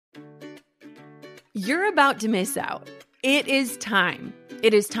You're about to miss out. It is time.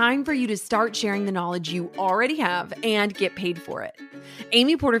 It is time for you to start sharing the knowledge you already have and get paid for it.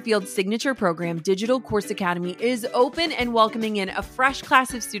 Amy Porterfield's signature program, Digital Course Academy, is open and welcoming in a fresh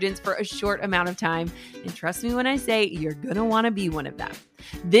class of students for a short amount of time. And trust me when I say you're going to want to be one of them.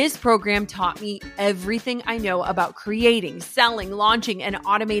 This program taught me everything I know about creating, selling, launching, and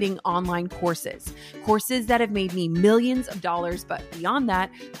automating online courses. Courses that have made me millions of dollars, but beyond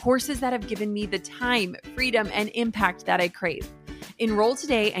that, courses that have given me the time, freedom, and impact that I crave. Enroll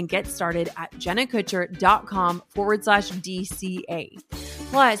today and get started at jennakutcher.com/DCA.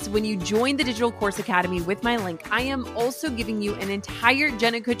 Plus, when you join the Digital Course Academy with my link, I am also giving you an entire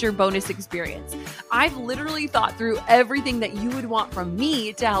Jenna Kutcher bonus experience. I've literally thought through everything that you would want from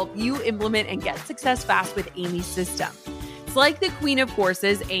me to help you implement and get success fast with Amy's system. It's like the queen of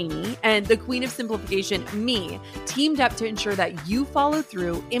courses, Amy, and the queen of simplification, me, teamed up to ensure that you follow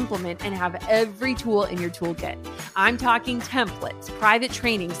through, implement, and have every tool in your toolkit. I'm talking templates, private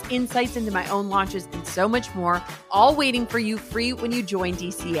trainings, insights into my own launches, and so much more, all waiting for you free when you join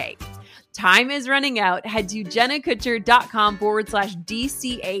DCA. Time is running out. Head to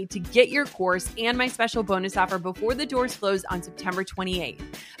jennakutcher.com/DCA to get your course and my special bonus offer before the doors close on September 28th.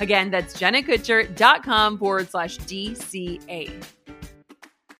 Again, that's jennakutcher.com/DCA.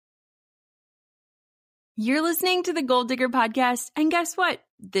 You're listening to the Goal Digger Podcast, and guess what?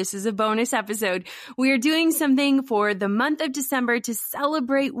 This is a bonus episode. We are doing something for the month of December to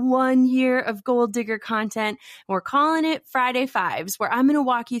celebrate 1 year of Goal Digger content. We're calling it Friday Fives, where I'm going to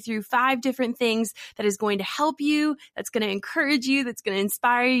walk you through 5 different things that is going to help you, that's going to encourage you, that's going to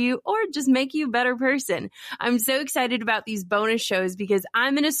inspire you, or just make you a better person. I'm so excited about these bonus shows because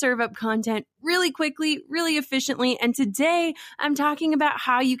I'm going to serve up content really quickly, really efficiently. And today I'm talking about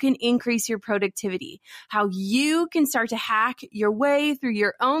how you can increase your productivity, how you can start to hack your way through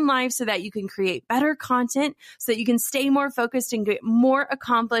your own life so that you can create better content, so that you can stay more focused and get more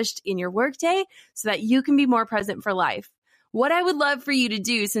accomplished in your workday, so that you can be more present for life. What I would love for you to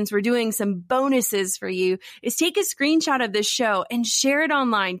do, since we're doing some bonuses for you, is take a screenshot of this show and share it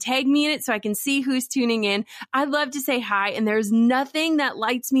online. Tag me in it so I can see who's tuning in. I'd love to say hi, and there's nothing that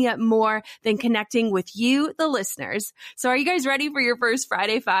lights me up more than connecting with you, the listeners. So are you guys ready for your first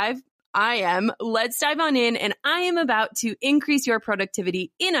Friday Five? I am. Let's dive on in, and I am about to increase your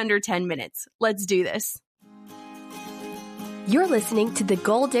productivity in under 10 minutes. Let's do this. You're listening to the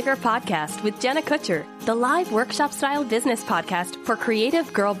Goal Digger Podcast with Jenna Kutcher, the live workshop-style business podcast for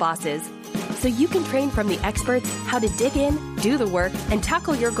creative girl bosses. So you can train from the experts how to dig in, do the work, and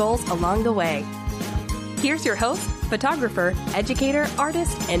tackle your goals along the way. Here's your host, photographer, educator,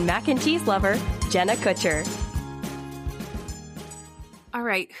 artist, and mac and cheese lover, Jenna Kutcher. All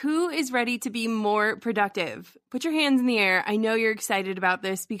right, who is ready to be more productive? Put your hands in the air. I know you're excited about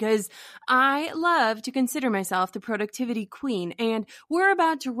this because I love to consider myself the productivity queen, and we're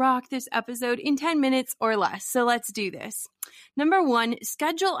about to rock this episode in 10 minutes or less. So let's do this. Number 1,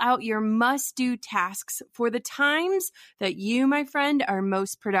 schedule out your must-do tasks for the times that you, my friend, are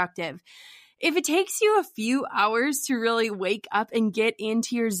most productive. If it takes you a few hours to really wake up and get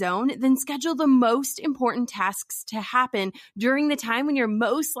into your zone, then schedule the most important tasks to happen during the time when you're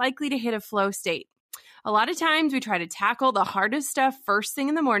most likely to hit a flow state. A lot of times we try to tackle the hardest stuff first thing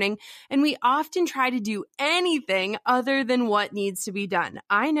in the morning, and we often try to do anything other than what needs to be done.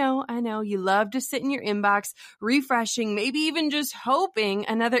 I know, you love to sit in your inbox, refreshing, maybe even just hoping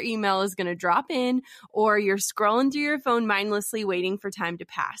another email is going to drop in, or you're scrolling through your phone mindlessly waiting for time to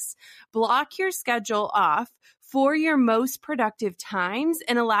pass. Block your schedule off for your most productive times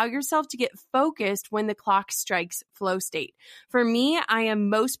and allow yourself to get focused when the clock strikes flow state. For me, I am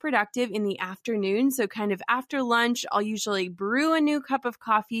most productive in the afternoon. So kind of after lunch, I'll usually brew a new cup of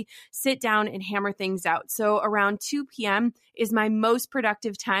coffee, sit down and hammer things out. So around 2 p.m. is my most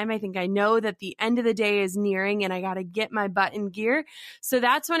productive time. I think I know that the end of the day is nearing and I got to get my butt in gear. So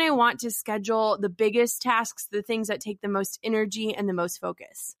that's when I want to schedule the biggest tasks, the things that take the most energy and the most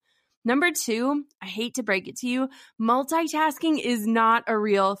focus. Number 2, I hate to break it to you, multitasking is not a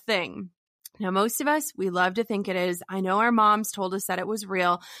real thing. Now, most of us, we love to think it is. I know our moms told us that it was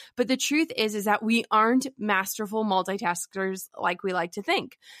real, but the truth is that we aren't masterful multitaskers like we like to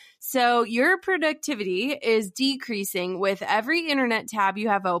think. So your productivity is decreasing with every internet tab you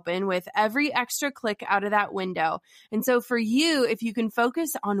have open, with every extra click out of that window. And so for you, if you can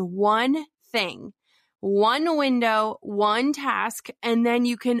focus on one thing, one window, one task, and then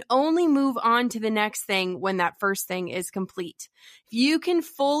you can only move on to the next thing when that first thing is complete. you can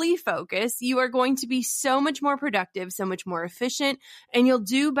fully focus, you are going to be so much more productive, so much more efficient, and you'll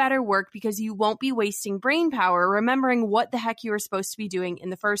do better work because you won't be wasting brain power remembering what the heck you were supposed to be doing in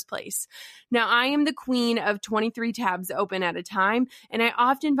the first place. Now, I am the queen of 23 tabs open at a time, and I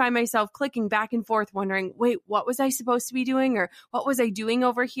often find myself clicking back and forth wondering, wait, what was I supposed to be doing, or what was I doing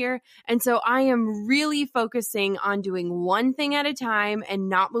over here? And so I am really focusing on doing one thing at a time and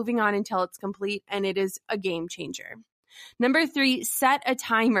not moving on until it's complete, and it is a game changer. Number 3, set a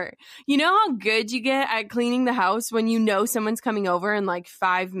timer. You know how good you get at cleaning the house when you know someone's coming over in like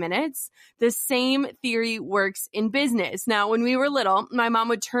 5 minutes? The same theory works in business. Now, when we were little, my mom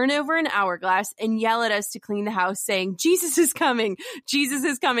would turn over an hourglass and yell at us to clean the house saying, Jesus is coming, Jesus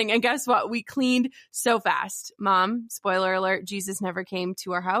is coming. And guess what? We cleaned so fast. Mom, spoiler alert, Jesus never came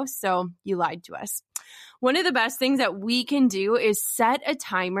to our house, so you lied to us. One of the best things that we can do is set a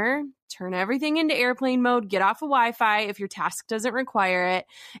timer, turn everything into airplane mode, get off of Wi-Fi if your task doesn't require it.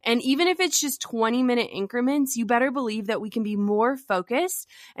 And even if it's just 20-minute increments, you better believe that we can be more focused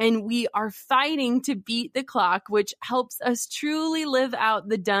and we are fighting to beat the clock, which helps us truly live out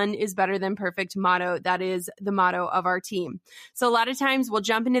the done is better than perfect motto. That is the motto of our team. So a lot of times we'll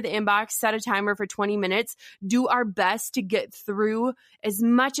jump into the inbox, set a timer for 20 minutes, do our best to get through as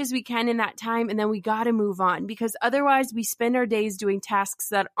much as we can in that time, and then we got to move on because otherwise we spend our days doing tasks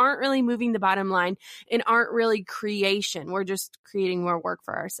that aren't really moving the bottom line and aren't really creation. We're just creating more work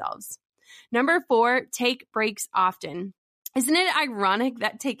for ourselves. Number 4, take breaks often. Isn't it ironic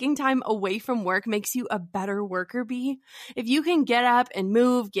that taking time away from work makes you a better worker bee? If you can get up and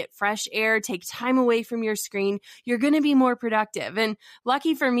move, get fresh air, take time away from your screen, you're going to be more productive. And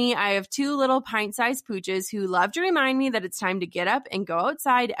lucky for me, I have 2 little pint-sized pooches who love to remind me that it's time to get up and go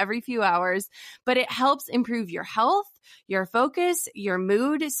outside every few hours, but it helps improve your health, your focus, your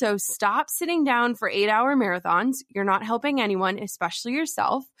mood. So stop sitting down for 8-hour marathons. You're not helping anyone, especially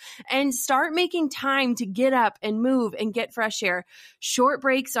yourself, and start making time to get up and move and get fresh air. Short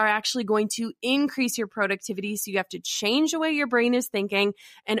breaks are actually going to increase your productivity. So you have to change the way your brain is thinking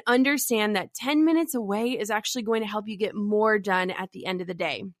and understand that 10 minutes away is actually going to help you get more done at the end of the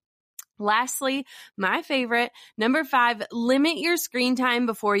day. Lastly, my favorite, number 5, limit your screen time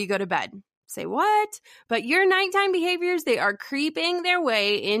before you go to bed. Say what? But your nighttime behaviors, they are creeping their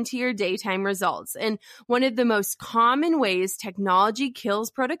way into your daytime results. And one of the most common ways technology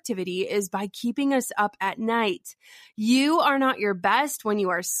kills productivity is by keeping us up at night. You are not your best when you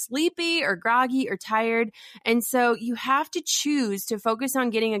are sleepy or groggy or tired. And so you have to choose to focus on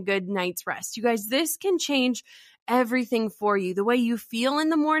getting a good night's rest. You guys, this can change everything for you. The way you feel in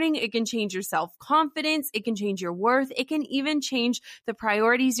the morning, it can change your self-confidence. It can change your worth. It can even change the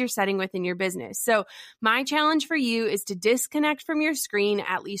priorities you're setting within your business. So my challenge for you is to disconnect from your screen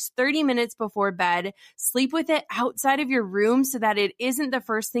at least 30 minutes before bed. Sleep with it outside of your room so that it isn't the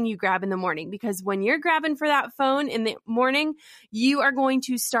first thing you grab in the morning. Because when you're grabbing for that phone in the morning, you are going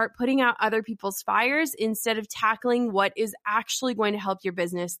to start putting out other people's fires instead of tackling what is actually going to help your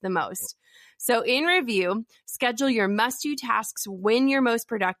business the most. So in review, schedule your must-do tasks when you're most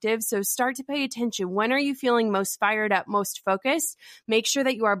productive. So start to pay attention. When are you feeling most fired up, most focused? Make sure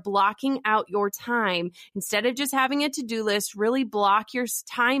that you are blocking out your time. Instead of just having a to-do list, really block your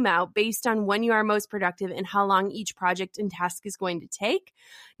time out based on when you are most productive and how long each project and task is going to take.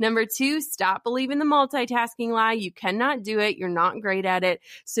 Number 2, stop believing the multitasking lie. You cannot do it. You're not great at it.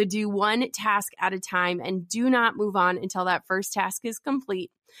 So do one task at a time and do not move on until that first task is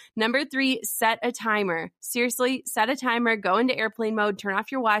complete. Number 3, set a timer. Seriously, set a timer, go into airplane mode, turn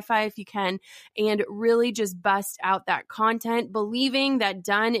off your Wi-Fi if you can, and really just bust out that content, believing that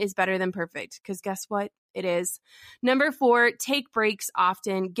done is better than perfect. Because guess what? It is. Number 4, take breaks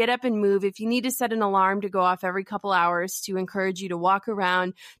often. Get up and move. If you need to set an alarm to go off every couple hours to encourage you to walk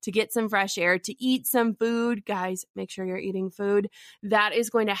around, to get some fresh air, to eat some food, guys, make sure you're eating food. That is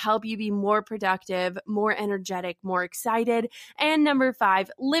going to help you be more productive, more energetic, more excited. And number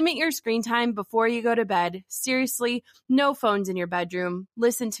 5, limit your screen time before you go to bed. Seriously, no phones in your bedroom.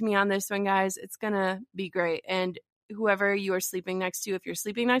 Listen to me on this one, guys. It's going to be great. And whoever you are sleeping next to, if you're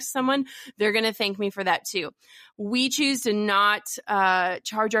sleeping next to someone, they're going to thank me for that too. We choose to not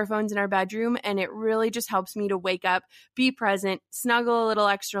charge our phones in our bedroom, and it really just helps me to wake up, be present, snuggle a little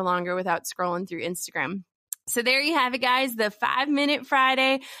extra longer without scrolling through Instagram. So there you have it, guys, the 5-Minute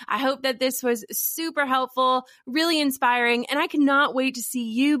Friday. I hope that this was super helpful, really inspiring, and I cannot wait to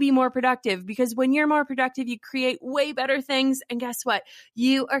see you be more productive, because when you're more productive, you create way better things, and guess what?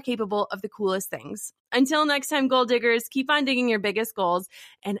 You are capable of the coolest things. Until next time, goal diggers, keep on digging your biggest goals,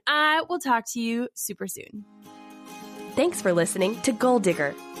 and I will talk to you super soon. Thanks for listening to Goal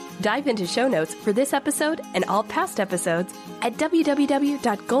Digger. Dive into show notes for this episode and all past episodes at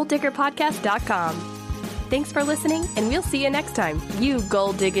www.golddiggerpodcast.com. Thanks for listening, and we'll see you next time, you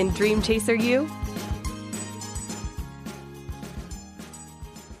gold-digging dream chaser you.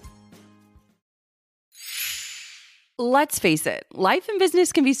 Let's face it, life and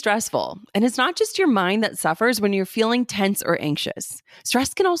business can be stressful, and it's not just your mind that suffers when you're feeling tense or anxious.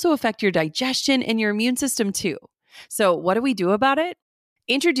 Stress can also affect your digestion and your immune system too. So what do we do about it?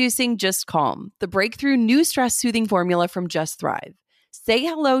 Introducing Just Calm, the breakthrough new stress soothing formula from Just Thrive. Say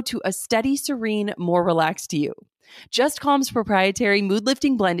hello to a steady, serene, more relaxed you. Just Calm's proprietary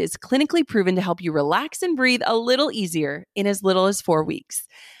mood-lifting blend is clinically proven to help you relax and breathe a little easier in as little as 4 weeks.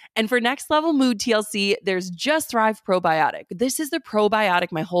 And for next level mood TLC, there's Just Thrive Probiotic. This is the probiotic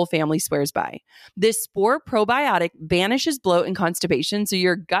my whole family swears by. This spore probiotic banishes bloat and constipation so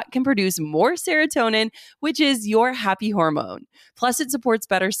your gut can produce more serotonin, which is your happy hormone. Plus, it supports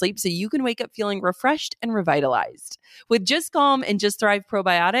better sleep so you can wake up feeling refreshed and revitalized. With Just Calm and Just Thrive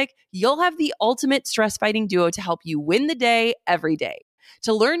Probiotic, you'll have the ultimate stress fighting duo to help you win the day every day.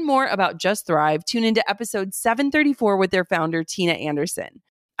 To learn more about Just Thrive, tune into episode 734 with their founder, Tina Anderson.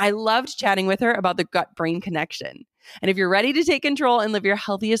 I loved chatting with her about the gut-brain connection. And if you're ready to take control and live your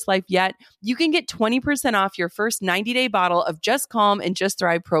healthiest life yet, you can get 20% off your first 90-day bottle of Just Calm and Just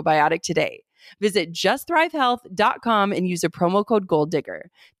Thrive Probiotic today. Visit justthrivehealth.com and use a promo code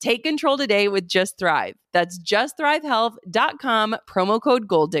GOLDDIGGER. Take control today with Just Thrive. That's justthrivehealth.com, promo code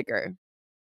GOLDDIGGER.